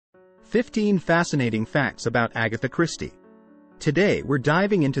15 Fascinating Facts about Agatha Christie. Today we're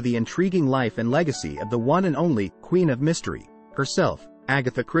diving into the intriguing life and legacy of the one and only Queen of Mystery, herself,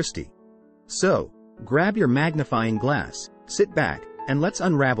 Agatha Christie. So, grab your magnifying glass, sit back, and let's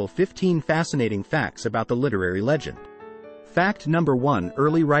unravel 15 fascinating facts about the literary legend. Fact number 1: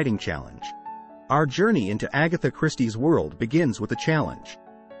 Early Writing Challenge. Our journey into Agatha Christie's world begins with a challenge.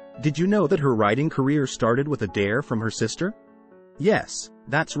 Did you know that her writing career started with a dare from her sister? Yes,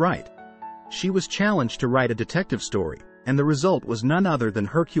 that's right. She was challenged to write a detective story, and the result was none other than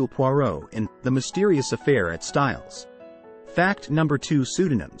Hercule Poirot in The Mysterious Affair at Styles. Fact number 2: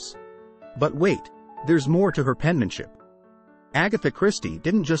 Pseudonyms. But wait, there's more to her penmanship. Agatha Christie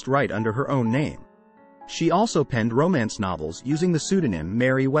didn't just write under her own name. She also penned romance novels using the pseudonym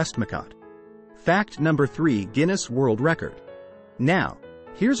Mary Westmacott. Fact number 3: Guinness World Record. Now,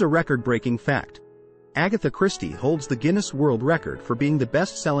 here's a record-breaking fact. Agatha Christie holds the Guinness World Record for being the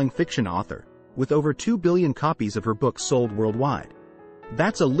best-selling fiction author, with over 2 billion copies of her books sold worldwide.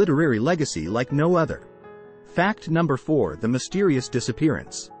 That's a literary legacy like no other. Fact number 4: The Mysterious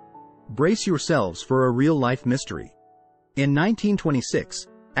Disappearance. Brace yourselves for a real-life mystery. In 1926,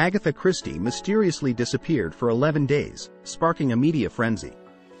 Agatha Christie mysteriously disappeared for 11 days, sparking a media frenzy.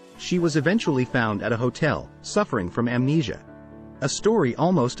 She was eventually found at a hotel, suffering from amnesia. A story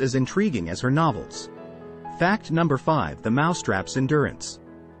almost as intriguing as her novels. Fact number 5: The Mousetrap's Endurance.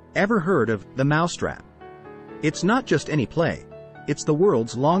 Ever heard of The Mousetrap? It's not just any play, it's the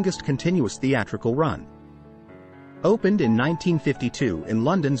world's longest continuous theatrical run. Opened in 1952 in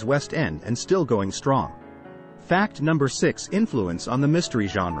London's West End and still going strong. Fact number 6: Influence on the mystery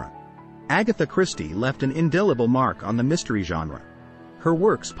genre. Agatha Christie left an indelible mark on the mystery genre. Her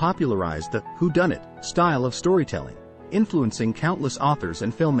works popularized the whodunit style of storytelling, influencing countless authors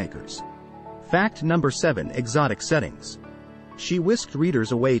and filmmakers. Fact number 7: Exotic settings. She whisked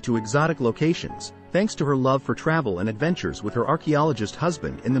readers away to exotic locations, thanks to her love for travel and adventures with her archaeologist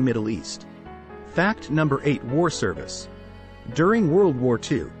husband in the Middle East. Fact number 8: War service. During World War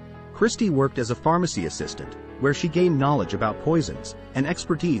II, Christie worked as a pharmacy assistant, where she gained knowledge about poisons, an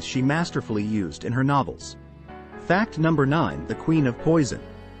expertise she masterfully used in her novels. Fact number 9: The Queen of Poison.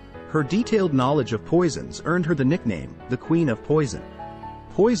 Her detailed knowledge of poisons earned her the nickname, the Queen of Poison.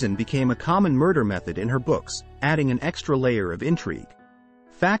 Poison became a common murder method in her books, adding an extra layer of intrigue.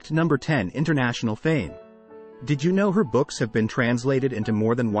 Fact number 10: International fame. Did you know her books have been translated into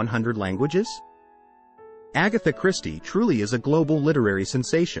more than 100 languages? Agatha Christie truly is a global literary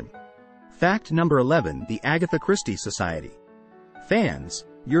sensation. Fact number 11: The Agatha Christie Society. Fans,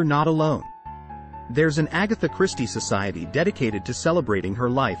 you're not alone. There's an Agatha Christie Society dedicated to celebrating her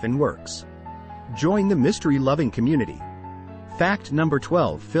life and works. Join the mystery-loving community. Fact number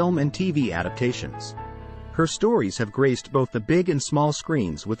 12: Film and TV adaptations. Her stories have graced both the big and small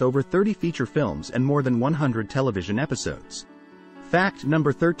screens with over 30 feature films and more than 100 television episodes. Fact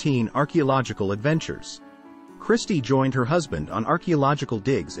number 13: Archaeological adventures. Christie joined her husband on archaeological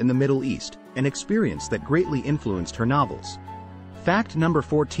digs in the Middle East, an experience that greatly influenced her novels. Fact number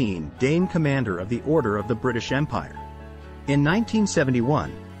 14: Dame Commander of the Order of the British Empire. In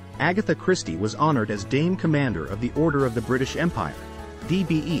 1971, Agatha Christie was honored as Dame Commander of the Order of the British Empire,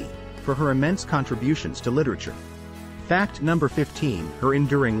 DBE, for her immense contributions to literature. Fact number 15: Her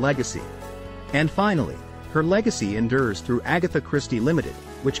enduring legacy. And finally, her legacy endures through Agatha Christie Limited,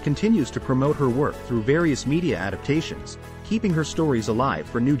 which continues to promote her work through various media adaptations, keeping her stories alive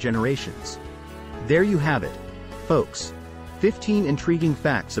for new generations. There you have it, folks. 15 intriguing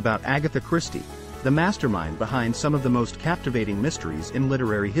facts about Agatha Christie, the mastermind behind some of the most captivating mysteries in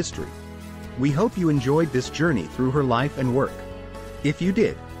literary history. We hope you enjoyed this journey through her life and work. If you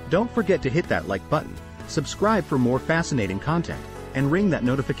did, don't forget to hit that like button, subscribe for more fascinating content, and ring that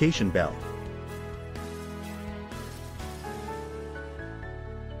notification bell.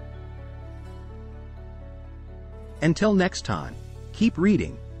 Until next time, keep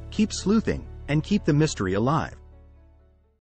reading, keep sleuthing, and keep the mystery alive.